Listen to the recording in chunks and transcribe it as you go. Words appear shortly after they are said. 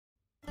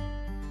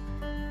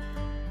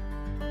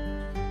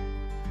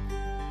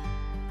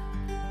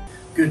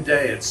Good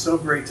day. It's so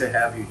great to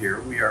have you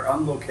here. We are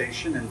on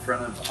location in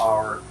front of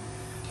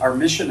our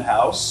mission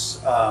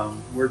house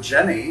where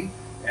Jennie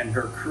and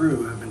her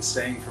crew have been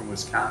staying from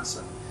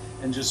Wisconsin,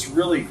 and just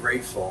really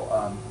grateful.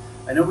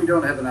 I know we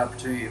don't have an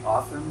opportunity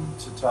often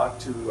to talk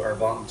to our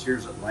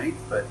volunteers at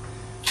length, but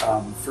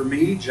for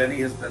me,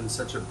 Jennie has been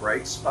such a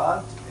bright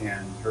spot,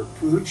 and her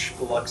pooch,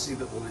 Biloxi,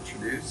 that we'll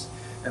introduce,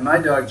 and my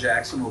dog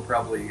Jackson will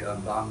probably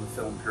bomb the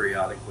film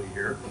periodically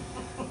here.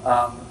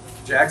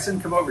 Jackson,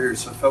 come over here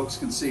so folks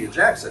can see you.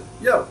 Jackson,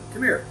 yo,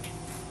 come here.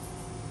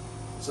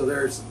 So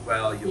there's,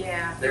 well,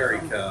 there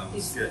he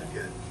comes.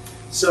 Good.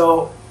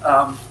 So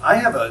I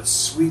have a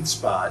sweet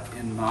spot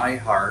in my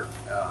heart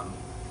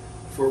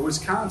for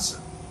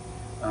Wisconsin,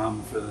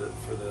 for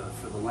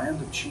the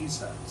land of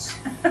cheeseheads,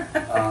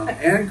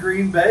 and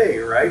Green Bay,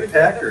 right?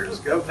 Packers,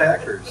 go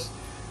Packers.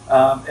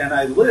 And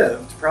I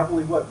lived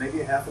probably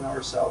maybe a half an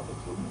hour south of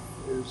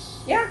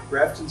Plymouth.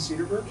 Grafton,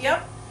 Cedarburg.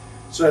 Yep.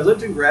 So I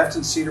lived in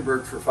Grafton,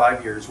 Cedarburg for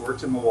 5 years,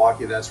 worked in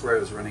Milwaukee. That's where I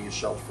was running a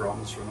shelter for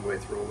homeless, runaway,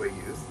 throwaway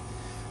youth,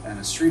 and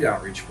a street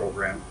outreach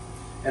program.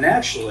 And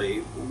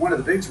actually, one of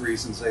the big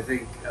reasons I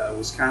think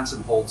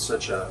Wisconsin holds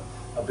such a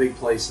big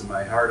place in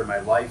my heart and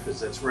my life is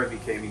that's where I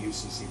became a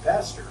UCC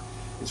pastor.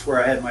 It's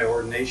where I had my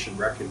ordination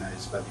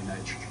recognized by the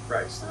United Church of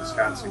Christ, the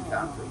Wisconsin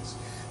Conference.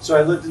 So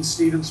I lived in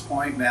Stevens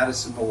Point,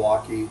 Madison,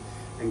 Milwaukee,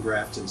 and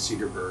Grafton,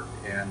 Cedarburg,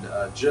 and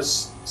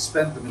just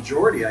spent the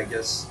majority, I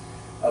guess,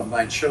 of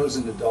my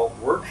chosen adult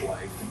work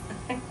life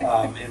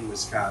in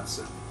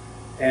Wisconsin.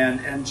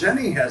 And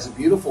Jennie has a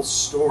beautiful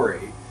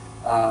story,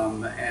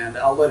 and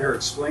I'll let her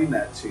explain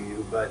that to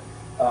you, but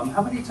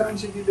how many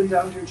times have you been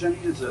down here, Jennie,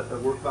 as a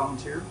work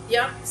volunteer?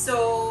 Yep,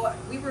 so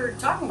we were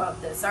talking about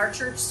this. Our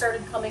church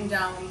started coming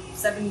down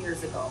 7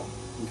 years ago.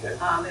 Okay.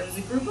 It was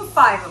a group of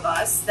 5 of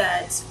us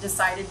that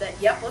decided that,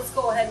 yep, let's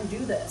go ahead and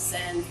do this.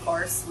 And of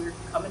course, we're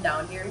coming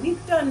down here.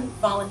 We've done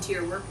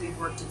volunteer work. We've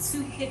worked in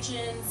soup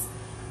kitchens.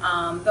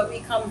 But we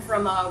come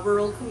from a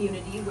rural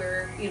community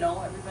where,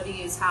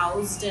 everybody is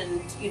housed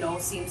and,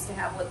 seems to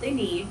have what they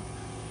need.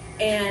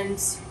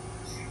 And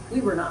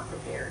we were not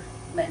prepared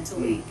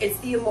mentally. It's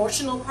the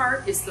emotional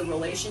part, it's the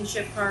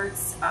relationship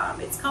parts.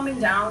 It's coming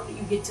down.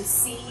 You get to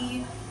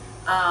see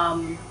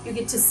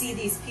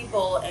these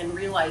people and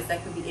realize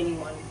that could be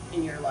anyone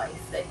in your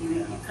life, that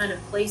you kind of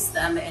place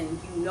them and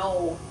you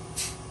know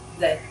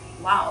that,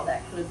 wow,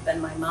 that could have been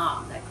my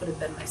mom, that could have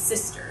been my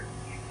sister.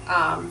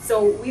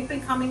 So we've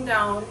been coming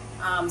down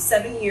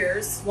 7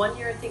 years. 1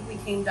 year I think we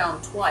came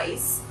down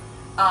twice,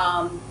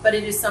 but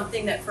it is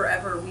something that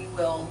forever we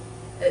will,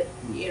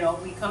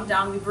 we come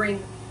down,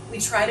 we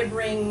try to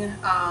bring,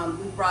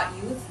 we brought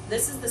youth.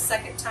 This is the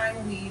second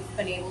time we've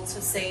been able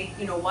to say,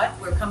 you know what,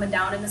 we're coming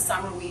down in the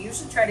summer. We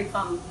usually try to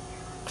come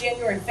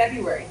January and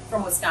February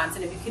from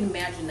Wisconsin, if you can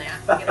imagine that.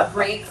 We get a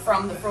break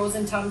from the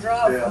frozen tundra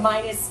of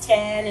minus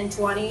 10 and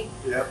 20.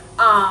 Yep.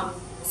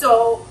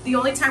 So the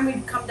only time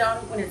we come down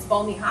when it's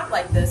balmy hot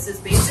like this is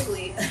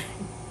basically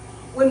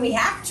when we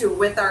have to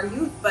with our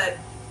youth. But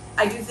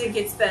I do think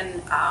it's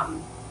been,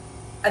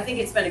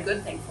 a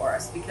good thing for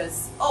us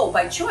because,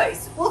 by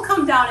choice, we'll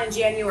come down in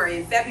January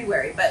and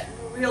February. But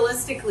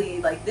realistically,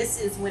 this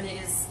is when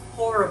it is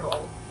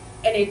horrible,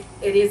 and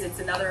it's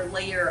another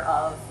layer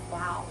of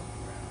wow.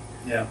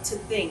 Yeah. To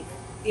think,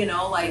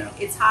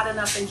 it's hot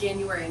enough in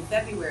January and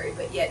February,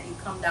 but yet you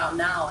come down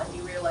now and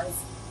you realize,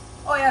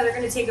 oh yeah, they're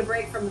going to take a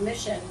break from the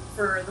mission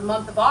for the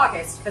month of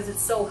August because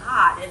it's so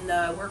hot and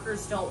the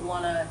workers don't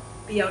want to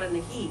be out in the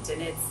heat,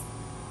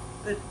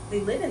 but they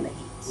live in the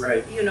heat.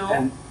 Right.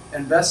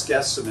 And best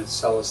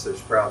guesstimates tell us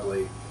there's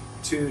probably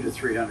 200 to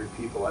 300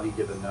 people any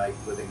given night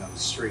living on the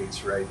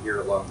streets right here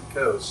along the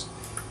coast.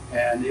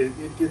 And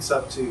it gets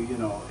up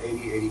to,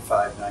 80,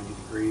 85, 90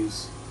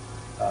 degrees.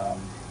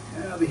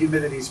 The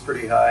humidity's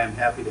pretty high. I'm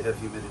happy to have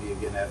humidity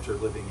again after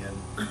living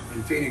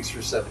in Phoenix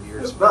for 7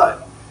 years.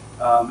 But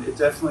it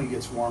definitely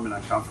gets warm and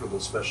uncomfortable,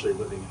 especially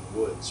living in the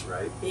woods,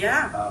 right?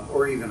 Yeah.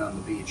 Or even on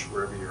the beach,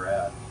 wherever you're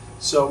at.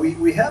 So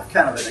we have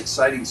kind of an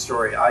exciting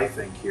story, I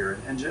think, here.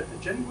 And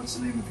Jennie, what's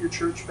the name of your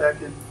church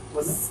back in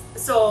Plymouth?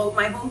 So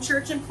my home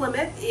church in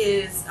Plymouth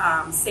is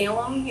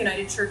Salem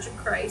United Church of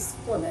Christ,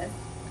 Plymouth.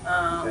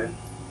 Okay.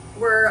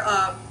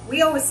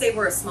 We always say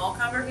we're a small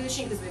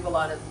congregation because we have a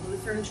lot of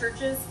Lutheran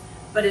churches.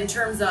 But in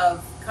terms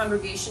of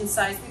congregation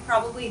size, we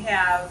probably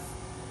have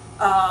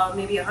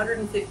maybe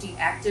 150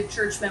 active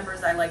church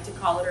members, I like to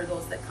call it, or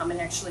those that come and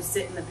actually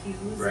sit in the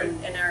pews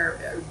and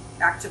are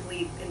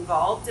actively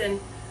involved. And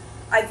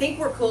I think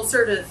we're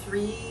closer to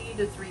 300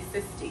 to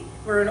 350.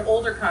 We're an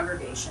older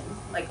congregation,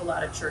 like a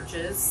lot of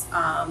churches.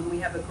 We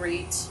have a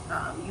great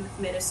youth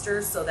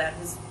minister, so that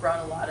has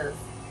brought a lot of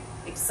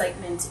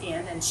excitement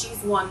in. And she's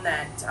one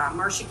that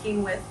Marcia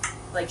came with.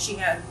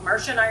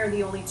 Marcia and I are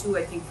the only two,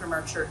 I think, from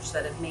our church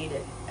that have made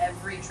it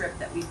every trip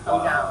that we've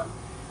come down.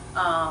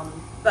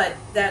 But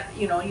that,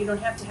 you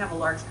don't have to have a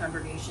large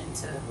congregation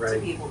to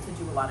be able to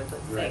do a lot of good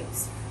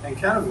things. And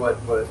kind of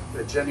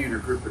what Jennie and her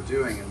group are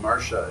doing, and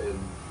Marcia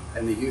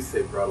and the youth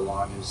they brought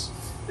along, is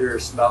they're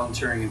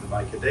volunteering in the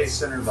Micah Day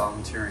Center,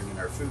 volunteering in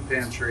our food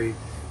pantry,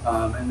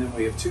 And then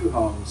we have 2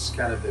 homes,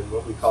 kind of in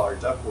what we call our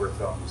Duckworth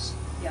homes,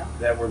 Yeah.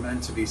 that were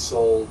meant to be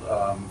sold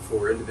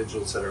for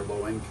individuals that are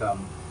low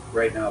income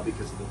right now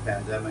because of the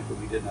pandemic,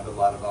 and we didn't have a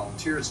lot of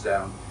volunteers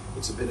down.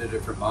 It's a bit of a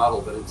different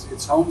model, but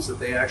it's homes that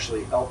they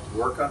actually helped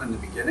work on in the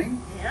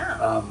beginning.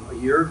 Yeah. A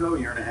year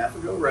and a half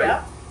ago, right?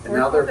 Yeah. And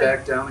now they're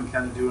back down and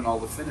kind of doing all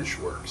the finish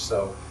work.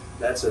 So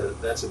that's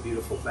a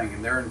beautiful thing.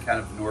 And they're in kind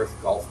of North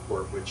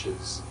Gulfport, which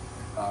is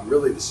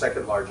really the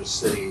second largest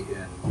city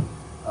in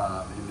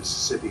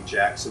Mississippi,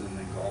 Jackson, and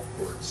then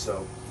Gulfport.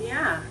 So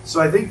Yeah. so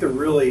I think the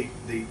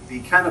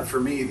kind of, for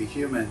me, the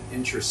human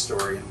interest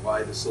story and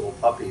why this little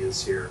puppy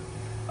is here,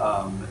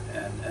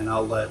 and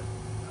I'll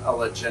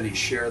let Jennie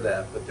share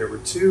that. But there were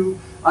 2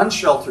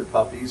 unsheltered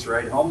puppies,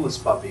 right, homeless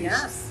puppies,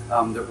 Yes.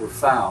 that were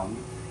found.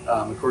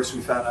 Of course,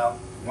 we found out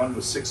one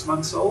was 6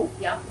 months old.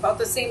 Yeah. About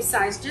the same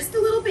size, just a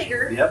little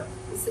bigger. Yep.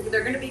 So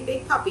they're going to be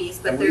big puppies,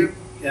 but And they're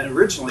we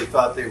originally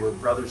thought they were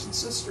brothers and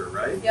sister,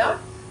 right? Yeah. But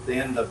they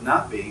ended up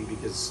not being,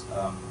 because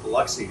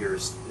Biloxi here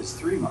is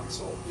 3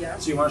 months old. Yeah.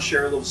 So you want to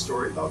share a little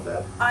story about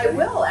that, I Jennie?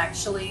 will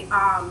actually.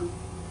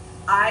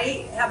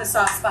 I have a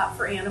soft spot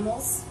for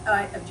animals.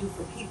 I do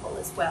for people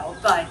as well,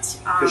 but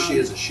Because she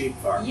is a sheep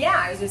farm.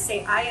 yeah, I was gonna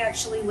say I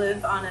actually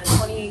live on a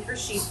 20-acre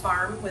sheep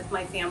farm with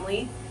my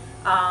family.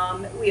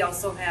 We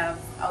also have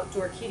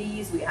outdoor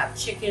kitties. We have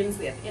chickens.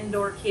 We have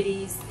indoor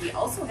kitties. We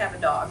also have a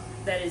dog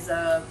that is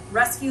a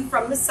rescue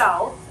from the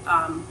south,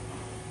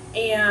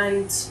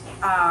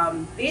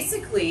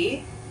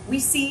 basically. We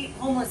see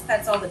homeless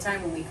pets all the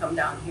time when we come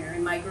down here,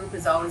 and my group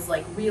is always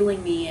like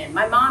reeling me in.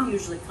 My mom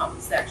usually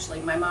comes, actually.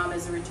 My mom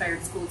is a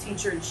retired school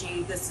teacher, and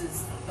this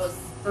is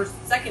the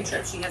second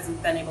trip she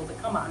hasn't been able to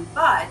come on.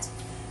 But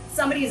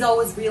somebody is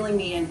always reeling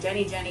me in.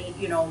 Jennie,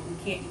 you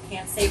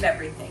can't save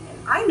everything,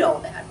 and I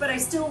know that, but I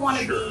still want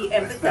to be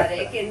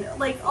empathetic and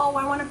like, oh,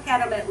 I want to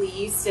pet them at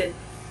least. And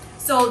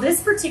so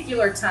this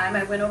particular time,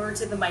 I went over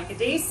to the Micah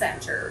Day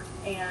Center,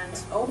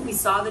 and we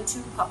saw the 2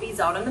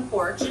 puppies out on the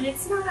porch, and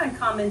it's not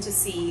uncommon to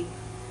see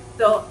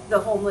the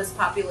homeless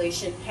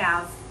population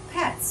have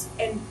pets,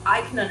 and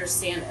I can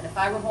understand that. If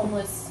I were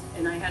homeless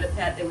and I had a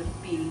pet, it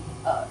would be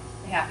a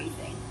happy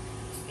thing.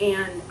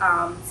 And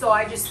so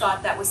I just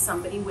thought that was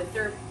somebody with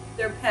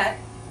their pet,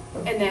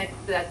 and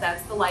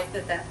that's the life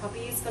that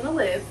puppy is going to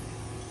live,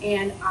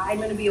 and I'm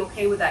going to be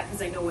okay with that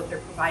because I know what they're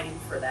providing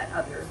for that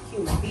other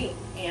human being.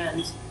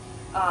 And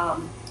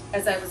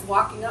as I was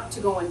walking up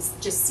to go and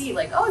just see,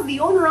 like, oh, the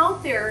owner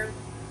out there,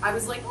 I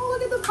was like, oh,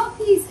 look at the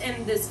puppies.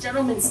 And this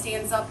gentleman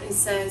stands up and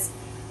says,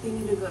 they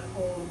need a good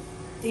home.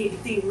 They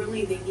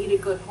need a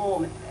good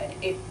home. And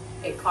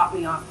it caught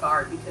me off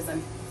guard, because the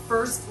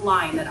first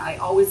line that I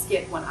always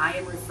get when I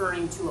am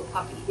referring to a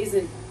puppy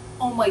isn't,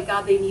 oh my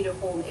God, they need a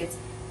home. It's,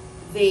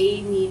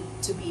 they need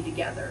to be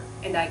together.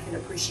 And I can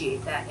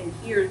appreciate that. And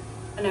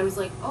I was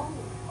like, oh,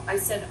 I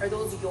said, are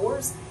those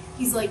yours?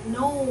 He's like,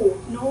 no,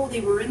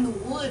 they were in the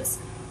woods,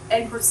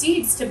 and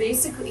proceeds to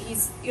basically,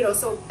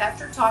 so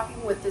after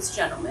talking with this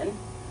gentleman,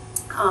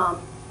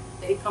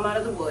 they come out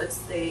of the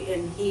woods,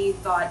 and he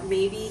thought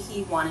maybe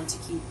he wanted to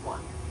keep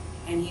one,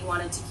 and he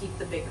wanted to keep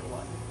the bigger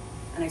one.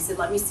 And I said,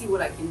 let me see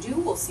what I can do.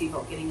 We'll see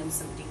about getting him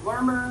some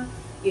dewormer.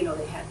 They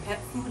had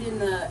pet food in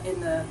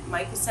the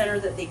Micah Center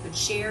that they could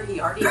share. He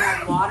already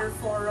had water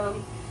for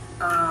him.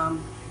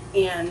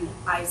 And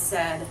I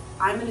said,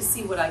 I'm going to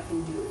see what I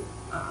can do.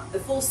 The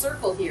full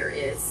circle here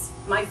is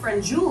my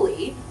friend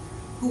Julie,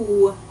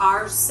 who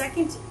our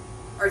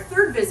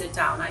third visit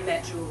down, I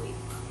met Julie.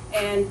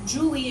 And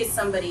Julie is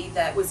somebody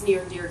that was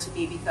near and dear to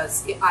me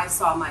because I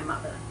saw my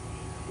mother.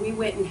 We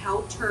went and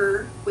helped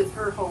her with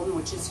her home,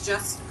 which is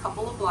just a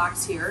couple of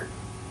blocks here.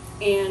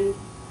 And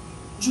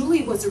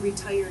Julie was a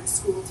retired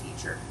school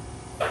teacher.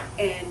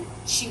 And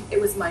it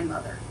was my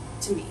mother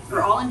to me.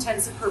 For all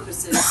intents and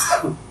purposes,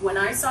 when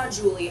I saw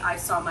Julie, I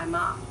saw my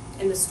mom.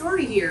 And the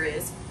story here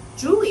is,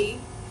 Julie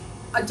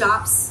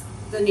adopts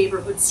the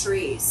neighborhood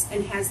strays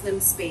and has them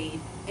spayed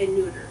and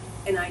neutered.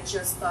 And I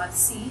just thought,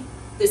 see,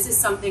 this is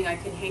something I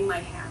can hang my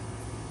hat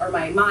or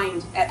my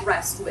mind at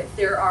rest with.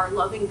 There are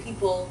loving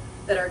people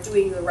that are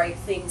doing the right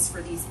things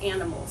for these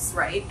animals,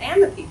 right?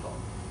 And the people.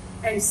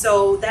 And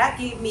so that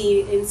gave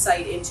me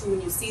insight into,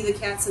 when you see the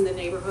cats in the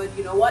neighborhood,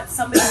 you know what?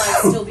 Somebody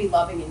might still be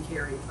loving and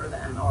caring for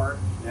them.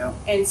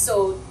 And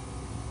so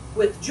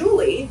with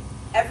Julie,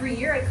 every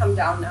year I come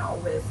down now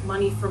with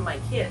money from my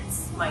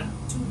kids. My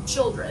 2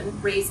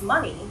 children raise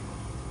money,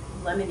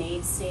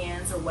 lemonade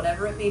stands or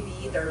whatever it may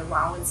be, their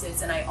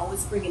allowances, and I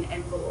always bring an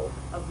envelope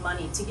of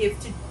money to give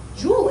to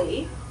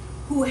Julie,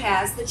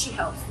 that she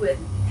helps with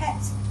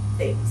pet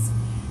things.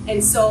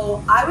 And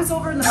so I was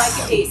over in the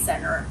Micah Day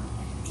Center,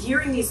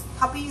 hearing these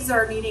puppies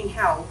are needing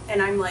help,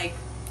 and I'm like,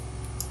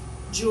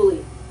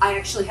 Julie, I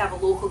actually have a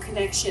local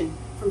connection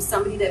from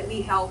somebody that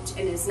we helped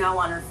and is now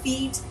on her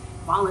feet,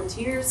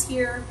 volunteers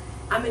here.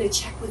 I'm going to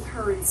check with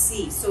her and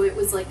see. So it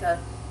was like a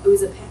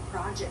pet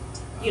project,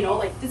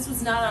 like this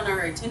was not on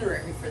our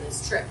itinerary for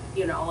this trip,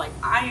 like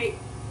I,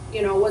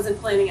 wasn't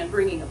planning on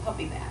bringing a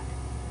puppy back.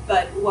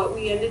 But what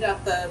we ended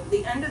up,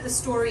 the end of the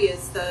story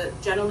is the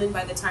gentleman,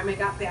 by the time I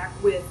got back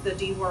with the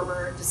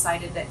dewormer,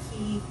 decided that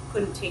he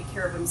couldn't take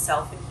care of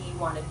himself and he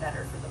wanted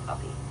better for the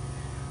puppy.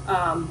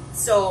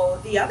 So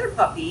the other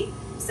puppy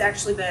has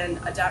actually been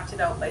adopted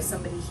out by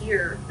somebody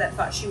here that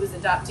thought she was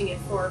adopting it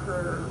for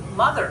her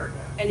mother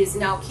and is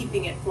now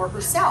keeping it for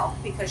herself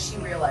because she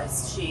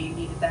realized she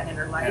needed that in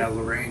her life. Yeah,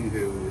 Lorraine,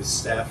 who is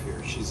staff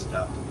here, she's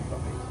adopted the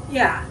puppy.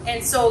 Yeah,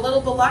 and so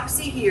little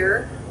Biloxi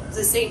here,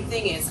 the same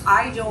thing is,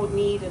 I don't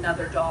need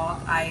another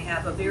dog. I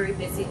have a very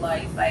busy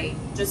life. I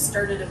just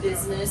started a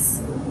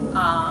business.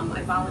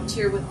 I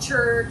volunteer with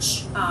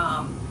church.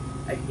 I,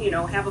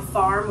 have a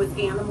farm with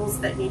animals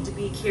that need to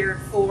be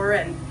cared for,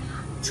 and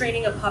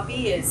training a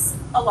puppy is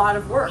a lot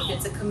of work.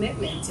 It's a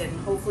commitment, and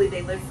hopefully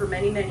they live for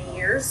many, many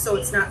years. So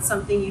it's not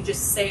something you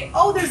just say,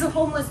 oh, there's a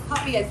homeless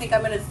puppy. I think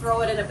I'm going to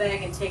throw it in a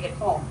bag and take it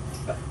home.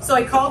 So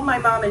I called my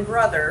mom and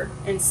brother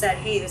and said,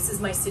 hey, this is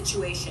my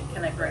situation.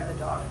 Can I bring the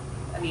dog?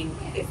 I mean,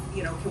 if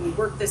can we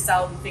work this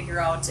out and figure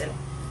out? And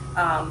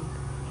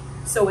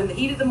so in the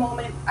heat of the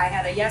moment, I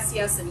had a yes,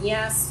 yes, and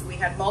yes. We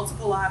had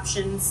multiple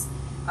options.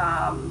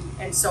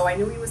 And so I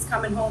knew he was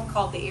coming home,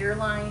 called the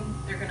airline.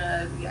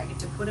 I get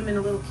to put him in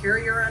a little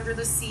carrier under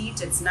the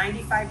seat. It's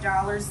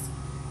 $95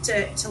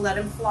 to let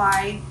him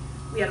fly.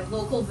 We had a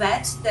local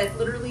vet that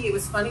literally, it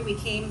was funny, we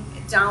came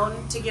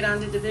down to get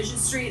onto Division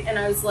Street and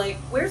I was like,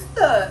 where's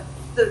there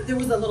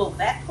was a little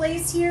vet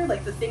place here,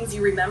 like the things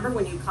you remember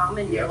when you come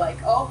and you're like,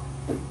 oh,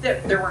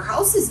 there were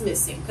houses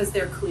missing because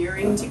they're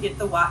clearing to get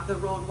the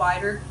road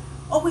wider.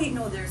 Oh wait,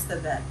 no, there's the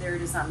vet. There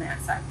it is on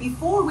that side.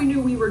 Before we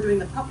knew we were doing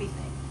the puppy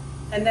thing.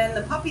 And then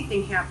the puppy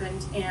thing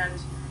happened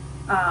and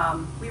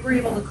we were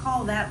able to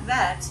call that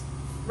vet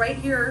right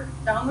here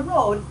down the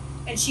road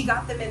and she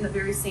got them in the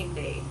very same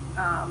day.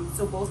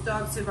 So both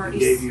dogs have already...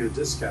 Gave you a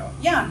discount.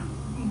 Yeah,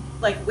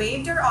 like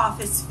waived our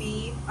office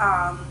fee,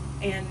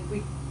 and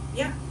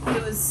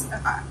it was,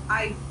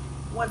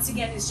 once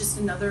again, it's just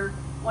another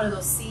one of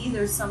those,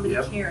 there's somebody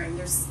caring.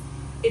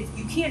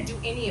 You can't do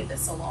any of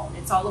this alone.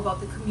 It's all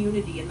about the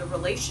community and the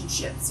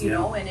relationships, you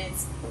know, and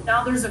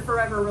now there's a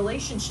forever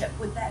relationship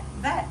with that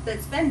vet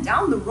that's been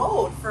down the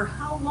road for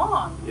how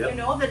long,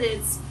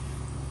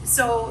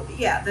 So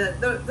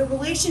the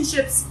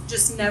relationships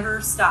just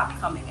never stop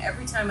coming.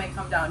 Every time I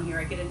come down here,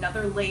 I get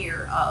another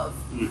layer of,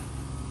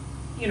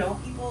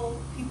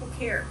 people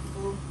care.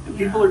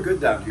 People are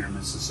good down here in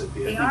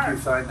Mississippi. They I think are. you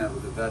find that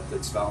with a vet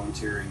that's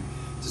volunteering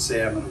to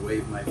say, I'm going to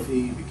waive my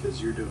fee because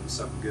you're doing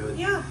something good.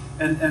 Yeah.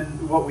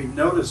 And what we've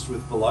noticed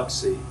with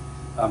Biloxi,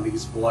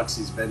 because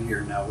Biloxi's been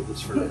here now with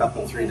us for a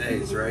couple, 3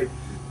 days, right?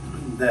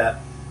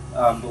 That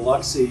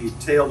Biloxi,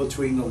 tail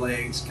between the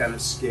legs, kind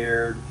of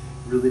scared,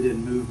 really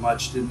didn't move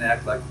much, didn't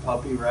act like a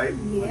puppy, right?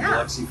 When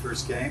Biloxi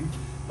first came.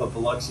 But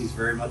Biloxi's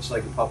very much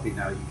like a puppy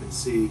now. You can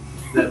see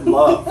that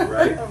love,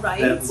 right?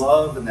 Right. That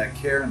love and that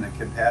care and that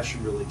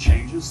compassion really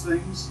changes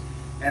things.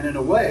 And in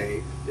a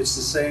way, it's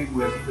the same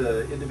with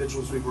the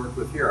individuals we work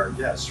with here, our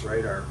guests,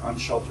 right? Our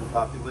unsheltered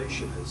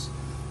population is.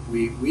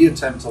 We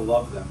attempt to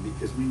love them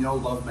because we know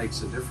love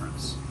makes a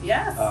difference.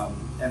 Yes.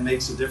 And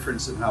makes a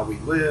difference in how we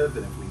live,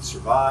 and if we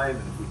survive,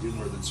 and if we do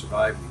more than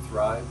survive, we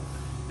thrive.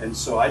 And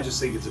so I just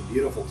think it's a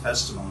beautiful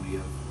testimony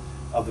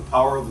of the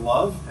power of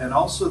love, and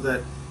also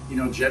that,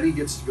 Jennie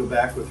gets to go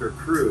back with her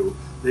crew.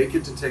 They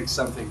get to take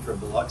something from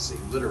Biloxi,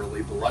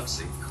 literally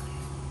Biloxi.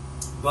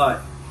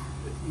 But,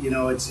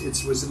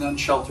 it was an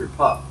unsheltered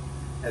pup.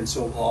 And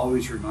so we'll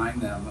always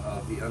remind them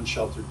of the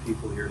unsheltered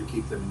people here to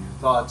keep them in your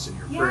thoughts and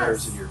your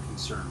prayers and your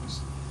concerns.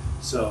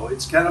 So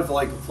it's kind of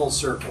like a full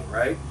circle,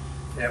 right?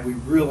 And we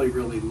really,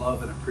 really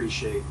love and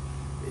appreciate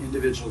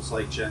individuals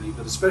like Jennie,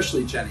 but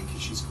especially Jennie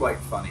because she's quite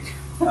funny.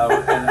 And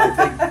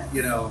I think,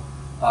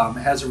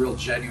 has a real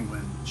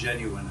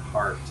genuine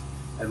heart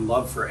and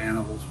love for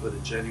animals, but a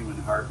genuine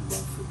heart and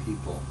love for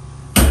people.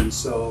 And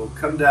so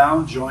come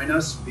down, join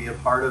us, be a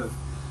part of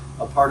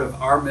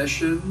our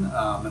mission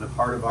and a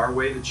part of our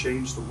way to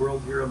change the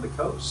world here on the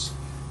coast.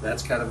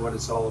 That's kind of what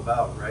it's all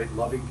about, right?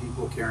 Loving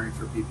people, caring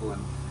for people,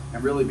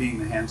 and really being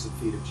the hands and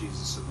feet of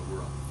Jesus in the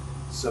world.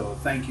 So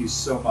thank you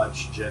so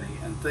much, Jennie,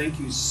 and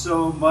thank you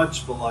so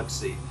much,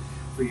 Biloxi,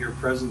 for your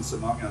presence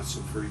among us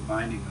and for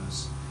reminding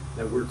us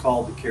that we're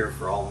called to care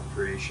for all of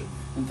creation.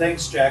 And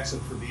thanks,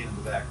 Jackson, for being in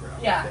the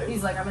background. Yeah, okay?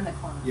 he's like, I'm in the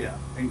corner. Yeah,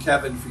 and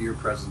Kevin for your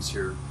presence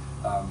here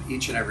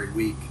each and every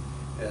week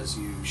as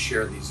you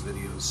share these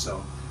videos.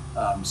 So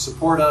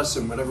support us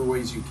in whatever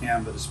ways you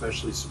can, but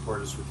especially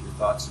support us with your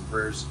thoughts and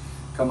prayers.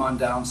 Come on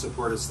down,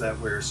 support us that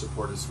way, or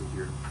support us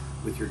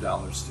with your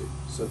dollars too.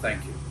 So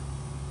thank you.